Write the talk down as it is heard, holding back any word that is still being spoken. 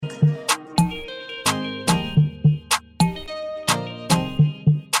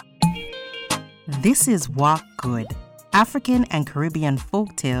This is Walk Good, African and Caribbean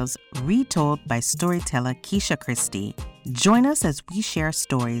folktales retold by storyteller Keisha Christie. Join us as we share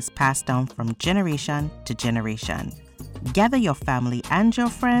stories passed down from generation to generation. Gather your family and your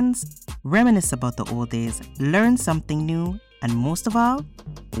friends, reminisce about the old days, learn something new, and most of all,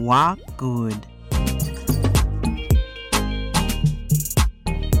 walk good.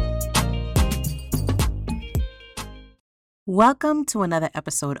 Welcome to another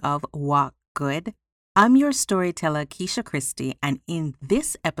episode of Walk Good. I'm your storyteller, Keisha Christie, and in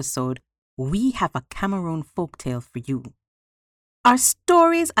this episode, we have a Cameroon folktale for you. Are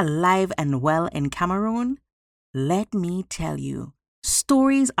stories alive and well in Cameroon? Let me tell you,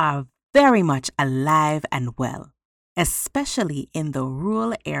 stories are very much alive and well, especially in the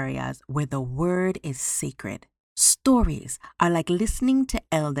rural areas where the word is sacred. Stories are like listening to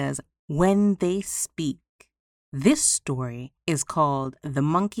elders when they speak. This story is called The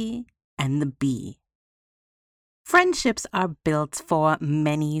Monkey and the Bee. Friendships are built for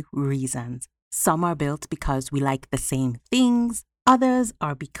many reasons. Some are built because we like the same things. Others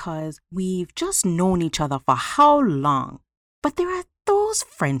are because we've just known each other for how long. But there are those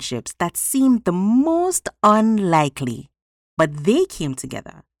friendships that seem the most unlikely. But they came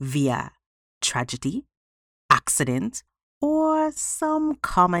together via tragedy, accident, or some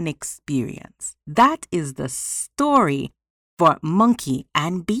common experience. That is the story for Monkey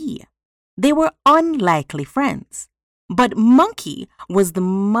and Bee. They were unlikely friends, but Monkey was the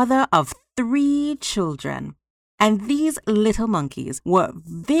mother of 3 children, and these little monkeys were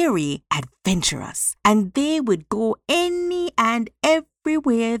very adventurous, and they would go any and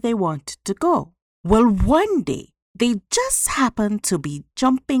everywhere they wanted to go. Well, one day, they just happened to be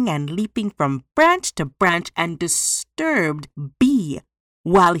jumping and leaping from branch to branch and disturbed Bee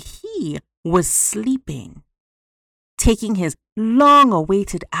while he was sleeping, taking his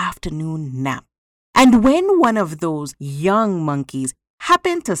long-awaited afternoon nap. And when one of those young monkeys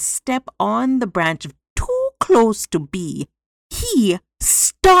happened to step on the branch too close to Bee, he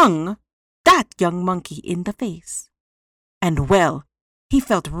stung that young monkey in the face. And well, he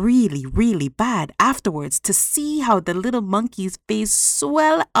felt really bad afterwards to see how the little monkey's face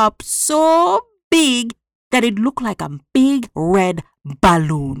swelled up so big that it looked like a big red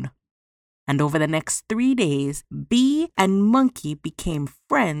balloon. And over the next 3 days, Bee and Monkey became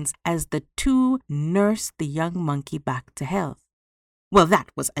friends as the two nursed the young monkey back to health. Well, that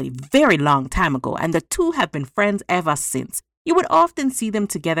was a very long time ago, and the two have been friends ever since. You would often see them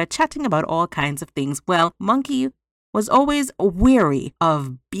together chatting about all kinds of things. Well, Monkey was always wary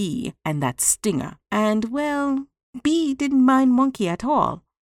of Bee and that stinger. And, well, Bee didn't mind Monkey at all,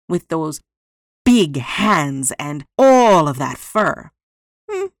 with those big hands and all of that fur.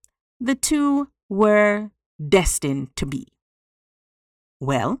 The two were destined to be.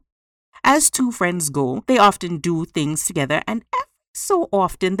 Well, as two friends go, they often do things together, and every so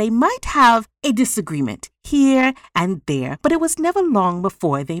often they might have a disagreement here and there, but it was never long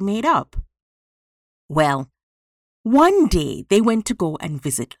before they made up. Well, one day they went to go and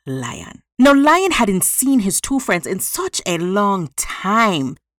visit Lion. Now, Lion hadn't seen his two friends in such a long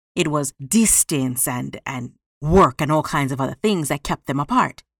time. It was distance and work and all kinds of other things that kept them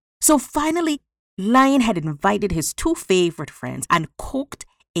apart. So finally, Lion had invited his 2 favorite friends and cooked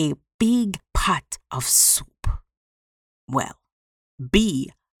a big pot of soup. Well,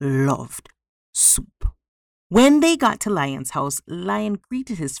 Bee loved soup. When they got to Lion's house, Lion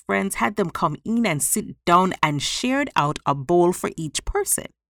greeted his friends, had them come in and sit down, and shared out a bowl for each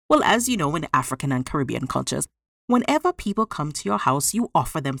person. Well, as you know, in African and Caribbean cultures, whenever people come to your house, you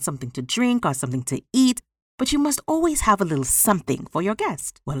offer them something to drink or something to eat, but you must always have a little something for your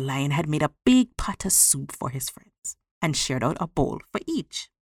guest. Well, Lion had made a big pot of soup for his friends and shared out a bowl for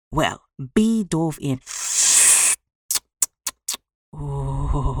each. Well, Bee dove in.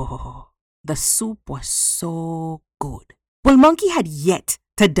 Oh, the soup was so good. Well, Monkey had yet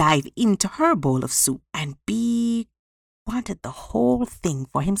to dive into her bowl of soup, and Bee wanted the whole thing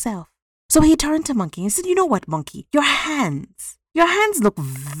for himself. So he turned to Monkey and said, "You know what, Monkey? Your hands look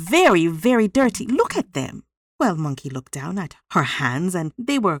very dirty. Look at them." Well, Monkey looked down at her hands, and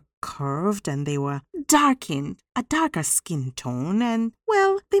they were curved and they were darkened, a darker skin tone, and,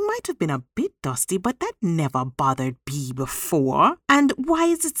 well, they might have been a bit dusty, but that never bothered Bee before. And why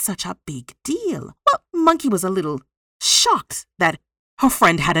is it such a big deal? Well, Monkey was a little shocked that her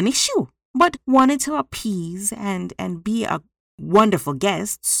friend had an issue, but wanted to appease and be a wonderful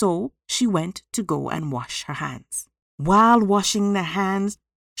guest, so she went to go and wash her hands. While washing the hands,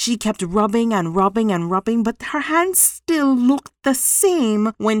 she kept rubbing and rubbing, but her hands still looked the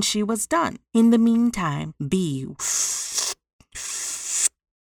same when she was done. In the meantime, Bee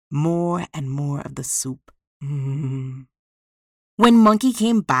more and more of the soup. When Monkey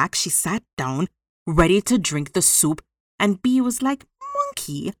came back, she sat down, ready to drink the soup, and Bee was like,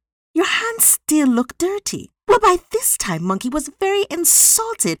 "Monkey, your hands still look dirty." Well, by this time, Monkey was very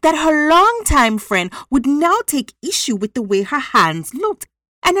insulted that her longtime friend would now take issue with the way her hands looked.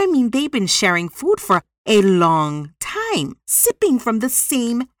 And I mean, they've been sharing food for a long time, sipping from the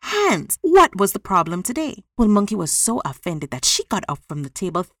same hands. What was the problem today? Well, Monkey was so offended that she got up from the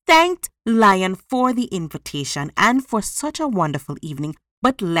table, thanked Lion for the invitation and for such a wonderful evening,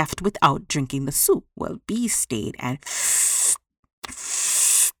 but left without drinking the soup. Well, Bee stayed and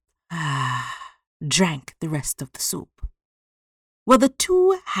drank the rest of the soup. Well, the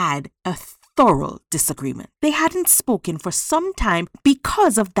two had a thorough disagreement. They hadn't spoken for some time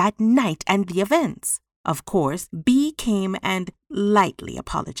because of that night and the events. Of course, Bee came and lightly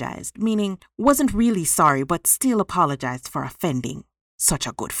apologized, meaning wasn't really sorry, but still apologized for offending such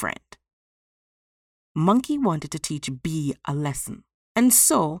a good friend. Monkey wanted to teach Bee a lesson, and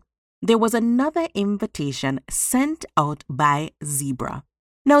so there was another invitation sent out by Zebra.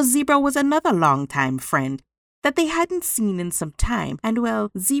 Now, Zebra was another longtime friend that they hadn't seen in some time, and well,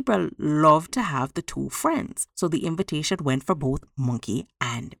 Zebra loved to have the two friends, so the invitation went for both Monkey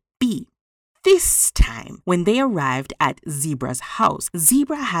and Bee. This time, when they arrived at Zebra's house,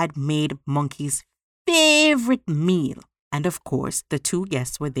 Zebra had made Monkey's favorite meal, and of course, the two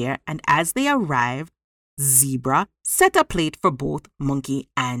guests were there, and as they arrived, Zebra set a plate for both Monkey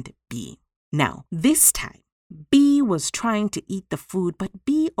and Bee. Now, this time, Bee was trying to eat the food, but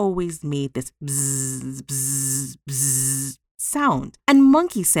Bee always made this bzzz, bzzz, bzzz sound. And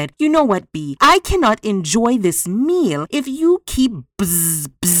Monkey said, "You know what, Bee? I cannot enjoy this meal if you keep bzzz,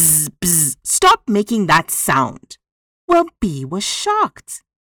 bzzz, bzzz. Stop making that sound." Well, Bee was shocked.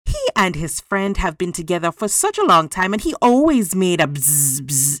 He and his friend have been together for such a long time, and he always made a bzzz,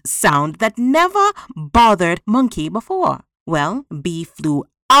 bzzz sound that never bothered Monkey before. Well, Bee flew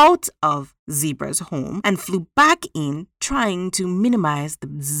out of Zebra's home and flew back in, trying to minimize the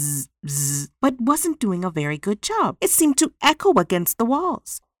bzzz, bzzz, but wasn't doing a very good job. It seemed to echo against the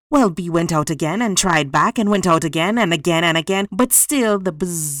walls. Well, Bee went out again and tried back and went out again and again and again, but still the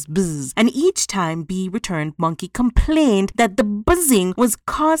buzz, buzz. And each time Bee returned, Monkey complained that the buzzing was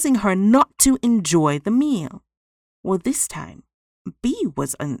causing her not to enjoy the meal. Well, this time, Bee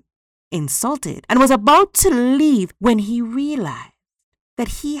was insulted and was about to leave when he realized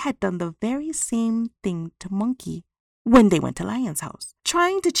that he had done the very same thing to Monkey when they went to Lion's house,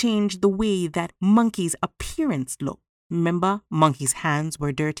 trying to change the way that Monkey's appearance looked. Remember, Monkey's hands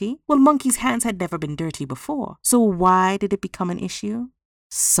were dirty? Well, Monkey's hands had never been dirty before. So why did it become an issue?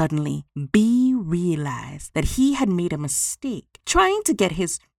 Suddenly, Bee realized that he had made a mistake trying to get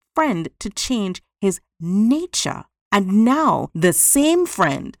his friend to change his nature. And now the same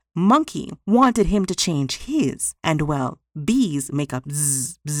friend, Monkey, wanted him to change his. And well, bees make a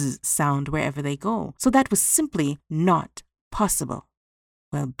bzz, bzz sound wherever they go. So that was simply not possible.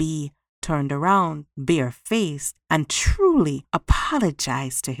 Well, Bee turned around, bare-faced, and truly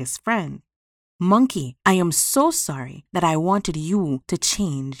apologized to his friend. "Monkey, I am so sorry that I wanted you to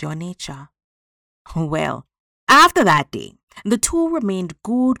change your nature." Well, after that day, the two remained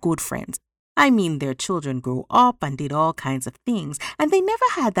good friends. I mean, their children grew up and did all kinds of things, and they never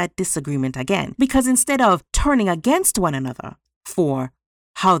had that disagreement again, because instead of turning against one another for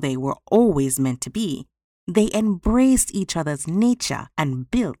how they were always meant to be, they embraced each other's nature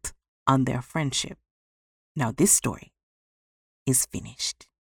and built on their friendship. Now this story is finished.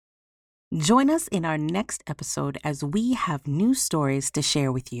 Join us in our next episode as we have new stories to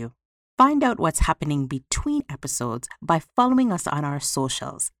share with you. Find out what's happening between episodes by following us on our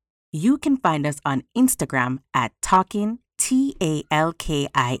socials. You can find us on Instagram at Talkin,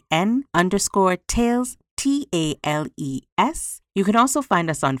 TALKIN_Tales, TALES. You can also find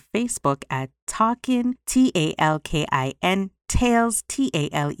us on Facebook at Talkin, TALKIN, Tales,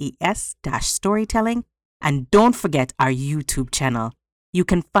 TALES-storytelling. And don't forget our YouTube channel. You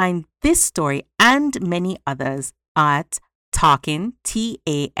can find this story and many others at Talkin,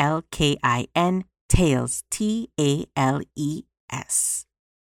 TALKIN, Tales, TALES.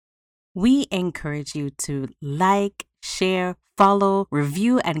 We encourage you to like, share, follow,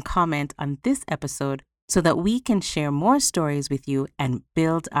 review, and comment on this episode so that we can share more stories with you and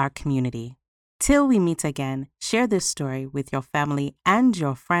build our community. Till we meet again, share this story with your family and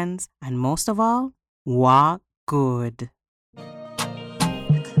your friends, and most of all, walk good.